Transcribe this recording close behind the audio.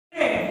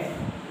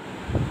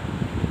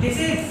This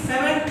is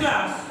 7th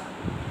class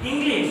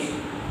English.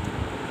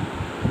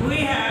 We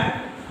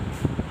have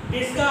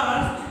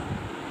discussed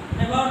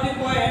about the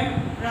poem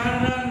Run,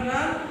 Run,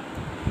 Run.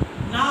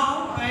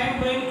 Now I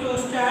am going to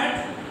start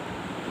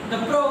the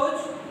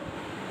prose,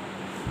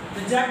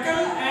 the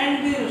jackal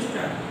and the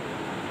rooster.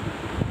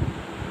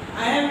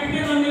 I have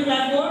written on the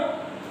blackboard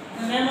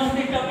the name of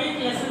the topic,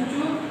 lesson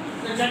 2,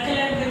 the jackal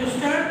and the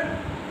rooster.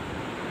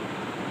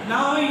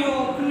 Now you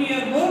open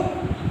your book,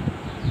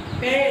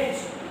 page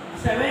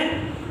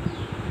 7,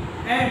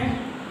 and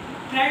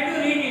try to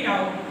read it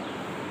out.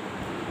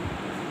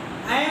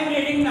 I am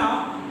reading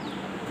now.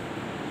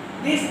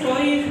 This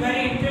story is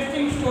very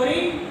interesting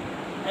story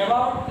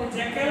about the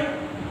jackal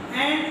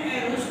and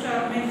a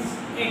rooster, means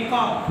a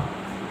cock.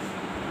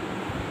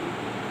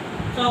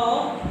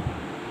 So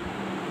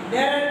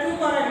there are two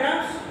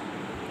paragraphs.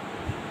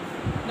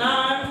 Now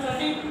I am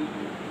starting.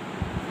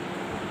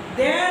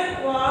 There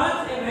was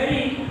a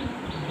very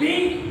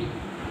big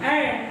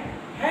and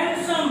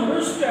handsome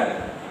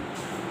rooster.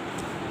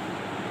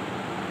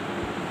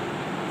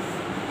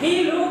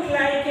 He looked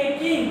like a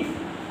king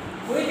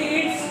with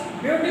its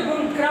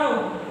beautiful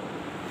crown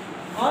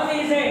on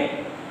his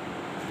head.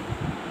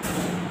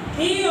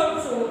 He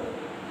also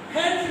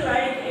felt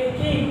like a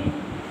king,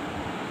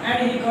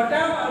 and he got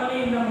up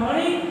early in the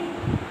morning,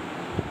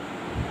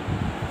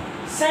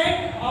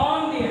 sat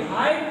on the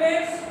high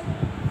place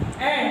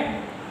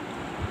and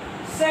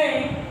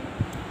sang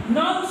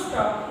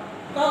non-stop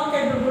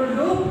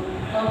cock-a-doodle-doo,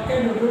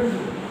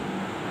 cock-a-doodle-doo.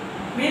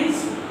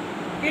 Means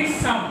its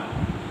sound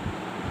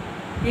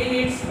in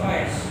its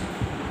voice.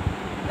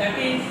 That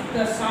is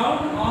the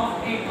sound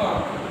of a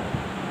cock.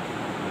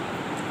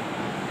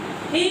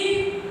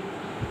 He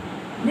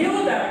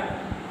knew that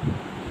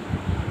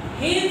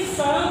his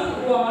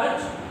song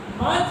was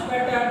much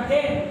better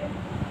than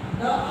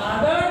the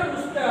other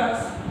roosters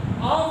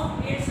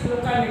of its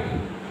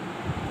locality,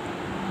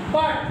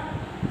 but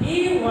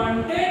he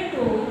wanted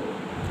to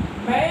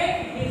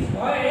make his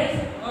voice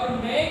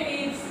or make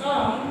his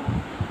song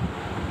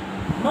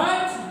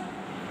much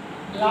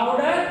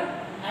louder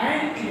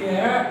and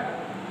clearer.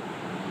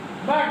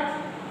 But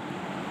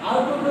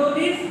how to do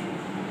this?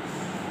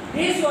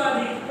 This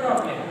was his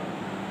problem.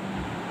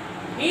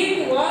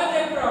 It was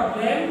a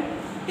problem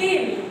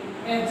till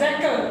a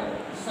jackal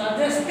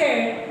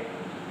suggested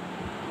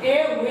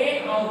a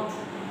way out.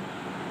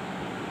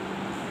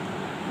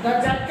 The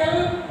jackal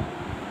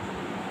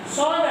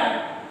saw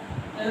that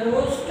a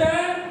rooster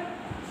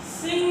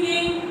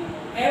singing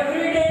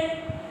every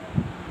day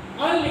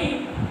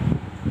only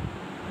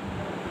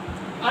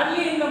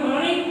early in the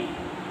morning,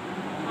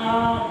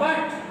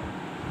 but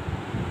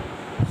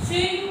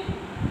sing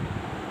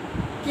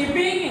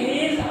keeping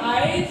his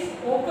eyes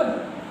open.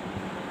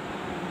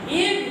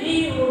 If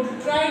he would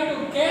try to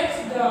catch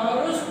the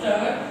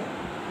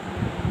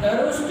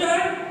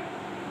rooster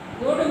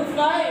would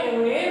fly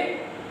away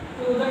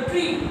to the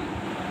tree.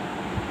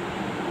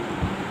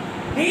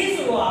 This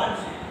was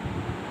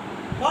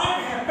what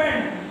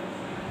happened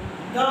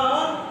the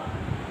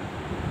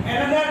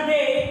other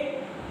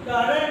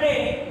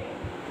day,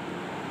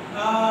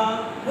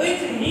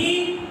 which he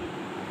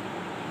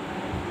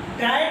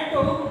tried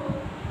to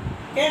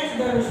catch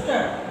the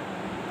rooster.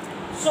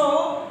 So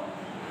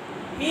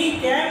he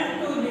came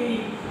to the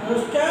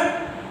rooster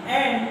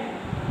and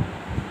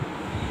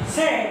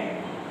said,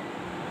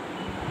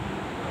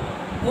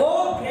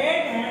 "O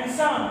great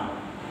handsome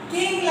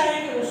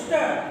king-like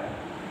rooster,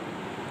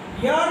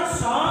 your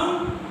song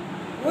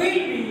will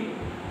be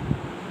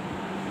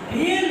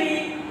really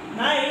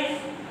nice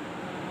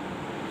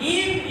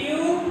if you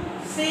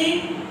sing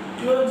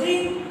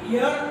closing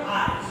your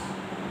eyes."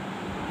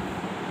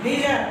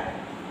 These are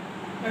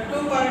the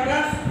two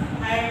paragraphs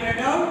I have read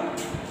out.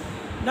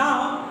 Now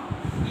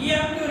you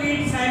have to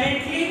read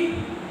silently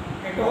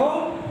at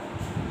home.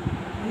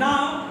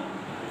 Now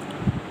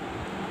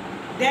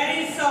there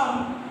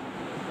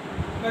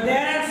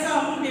are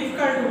some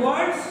difficult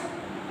words.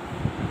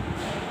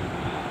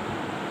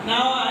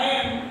 Now I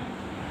am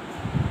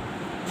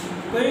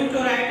going to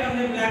write on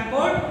the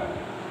blackboard.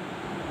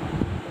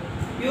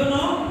 You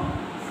know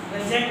the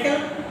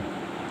jackal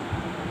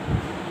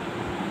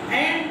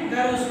and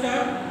the rooster.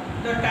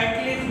 The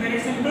title is very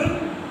simple.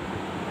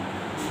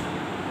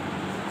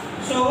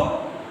 So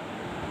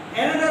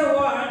another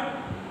word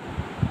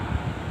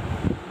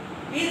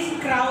is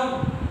crown.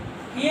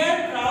 Here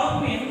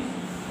crown means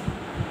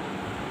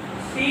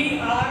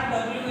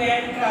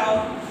C-R-W-N, crown.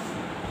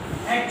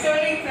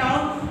 Actually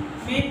crown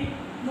means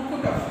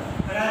मुकुट.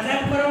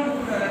 राजांकर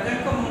मुकुट.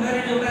 राजांक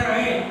मुंडरे जोड़ा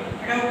रहे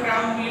एटा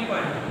crown बोली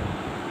कहे.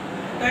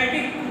 तो eighty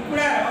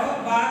कुकुड़ार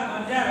बा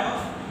गंजार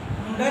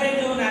मुंडरे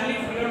जो नाली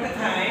फुलटे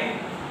थाए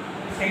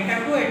सेटा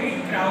को एटी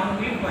क्राउन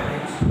बोली कहे.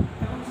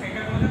 एवं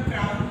सेटा को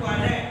क्राउन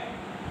कहे.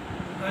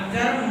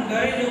 गंजार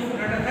मुंडरे जो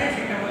फुलटा थाए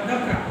सेटा मध्ये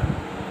crown.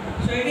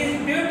 So it is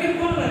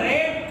beautiful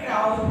red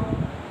crown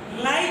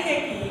like a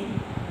king.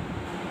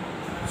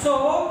 So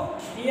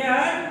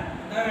here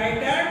the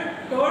writer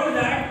told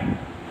that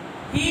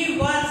he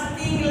was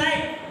king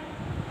like.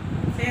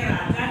 से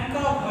राजांक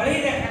भली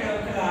देखा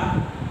जाउतला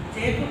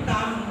जेतु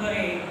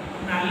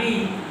नाली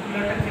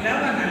फुलटा थिला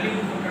बा नाली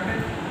फुलटा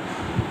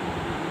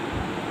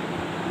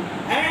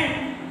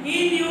and he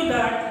knew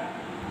that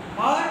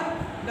or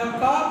the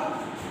cock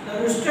the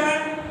rooster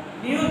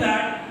knew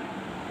that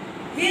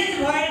his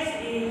voice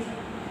is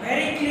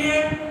very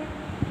clear,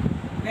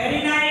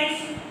 very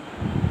nice,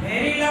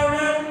 very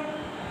louder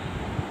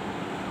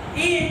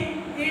in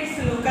its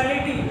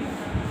locality.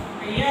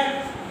 Here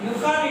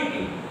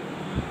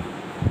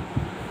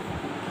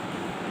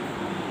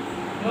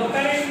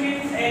locality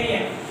means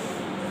area.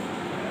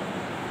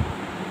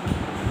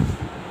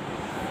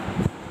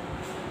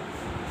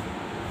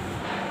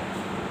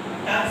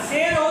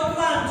 से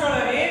रोतवा अंचल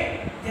रे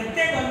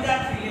जते गंजा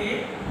थिले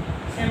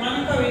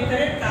सेमानक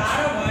भितरे तार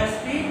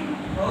भयसटी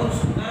बहुत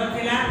सुंदर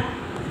थिला,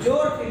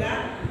 जोर थिला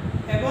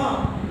एवं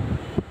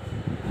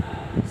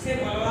से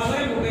भल भाव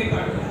बोगई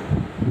पारला।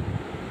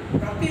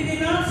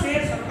 प्रतिदिन से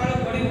सकाळ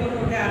बड़ी भोर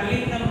उठे अर्ली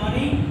इन द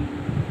मॉर्निंग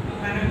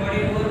माने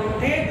बड़ी भोर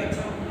उठे गछ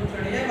को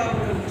चढ़ी जाए बा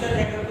उच्च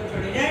जगह को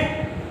चढ़ी जाए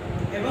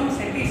एवं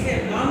सेठी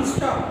से नॉन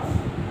स्टॉप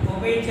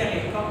बोगई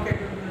चले कके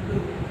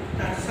टुटु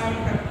तार साउंड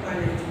का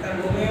पाले तार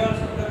बोगई वाला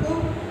शब्द को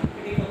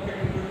इडी कके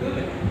टुटु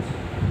लेखा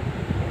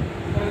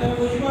तो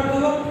बुझ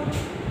पड़ो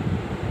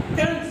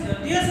तेणु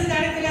जदियो से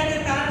जानी थिला जे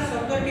तार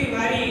शब्दटी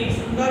भारी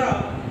सुंदर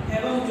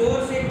एवं जोर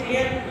से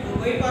क्लियर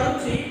बोगई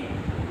पारुछि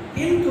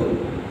किंतु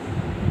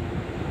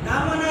ता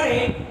मनरे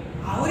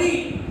आहुरी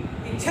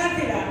इच्छा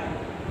थिला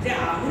जे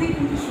आहुरी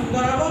किंतु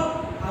सुंदर हबो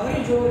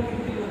आहुरी जोर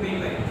किंतु बोगई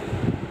पाए।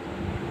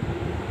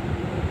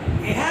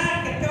 एहा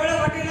केतेबेले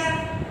घटिला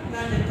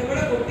ना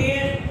जेतेबेले गोटे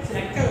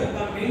जाकल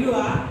बा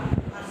बिलुआ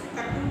आसे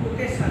ताकू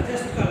गोटे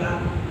सजेस्ट कला।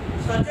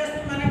 सजेस्ट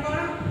माने कोन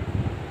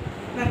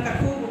ना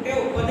ताकू गोटे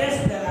उपदेश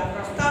देला,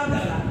 प्रस्ताव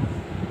देला।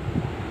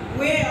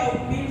 वे आउट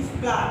मीन्स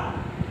प्लान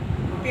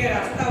गोटे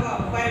रास्ता बा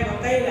उपाय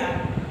बताइला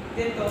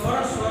जे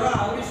तोमर स्वर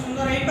आहुरी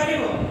सुंदर हे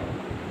परिबो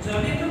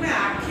जदि तुमे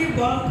आखि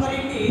बंद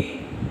करिकी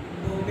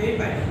बोबे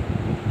पाए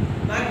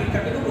बा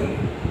गीतटी को बोली।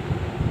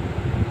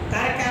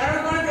 तार कारण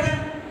कोन थिला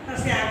ना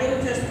से आगु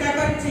चेष्टा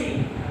करछि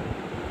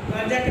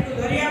गंजाटी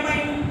को धरिया पाई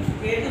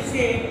जेतु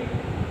से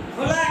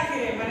खोला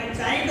आखिरे माने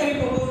चाई करी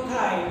बोबो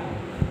थाए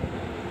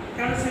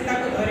कारण से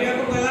ताको धरिया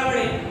को गला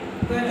बळे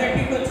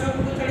गंजाटी को छप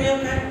को चढ़ी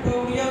जाउता है को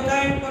उड़ी जाउता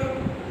है पर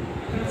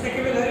से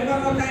केबे धरिबा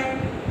मताए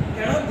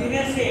तेणु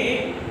दिने से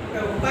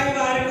उपाय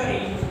बाहर करी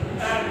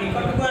तार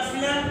निकट को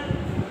आसिला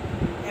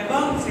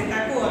एवं से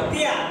ताको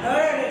अति आदर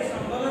रे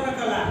संबोधन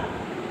कला।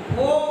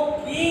 O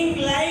king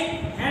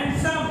like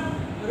handsome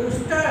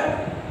rooster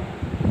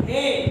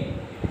ए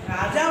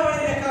राजा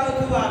बळे देखा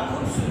होतबा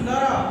खूब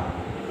सुंदर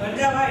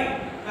गंजा भाई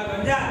आ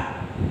गंजा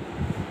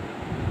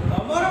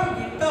तमरो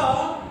गीत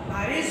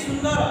भारी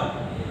सुंदर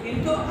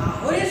किंतु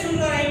आहुरी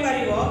सुंदर आई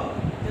परिबो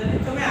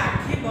जदि तुमे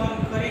आखि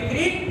बंद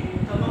करिकरी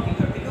तम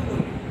गीतटी को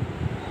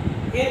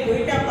बोली। ए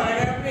दुईटा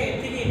पैराग्राफ रे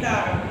एतिकी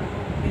तार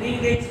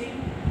मीनिंग देछि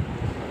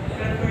तो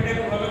एटा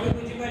को भलो के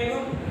बुझी परिबो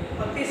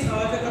अति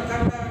सहज कथा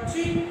गुडा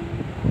अछि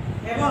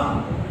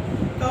एवं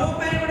तम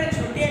पय गोटे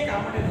छोटिया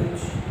कामटे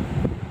दोछि।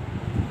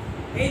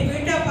 ए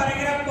दुईटा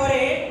पैराग्राफ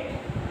परे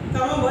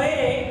तम बही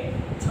रे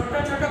छोट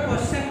छोट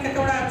क्वेश्चन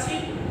केतोडा अछि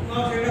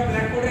म सेटा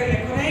ब्लैक बोर्ड रे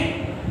लेखो नै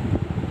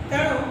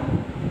तेणु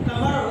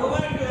तमर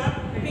homework La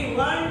eighty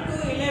 1 to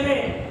 11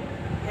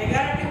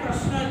 11 T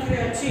प्रश्न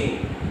एथिरे अछि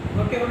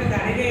गोटे गोटे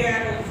गाड़ी रे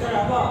यार उत्तर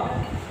हबो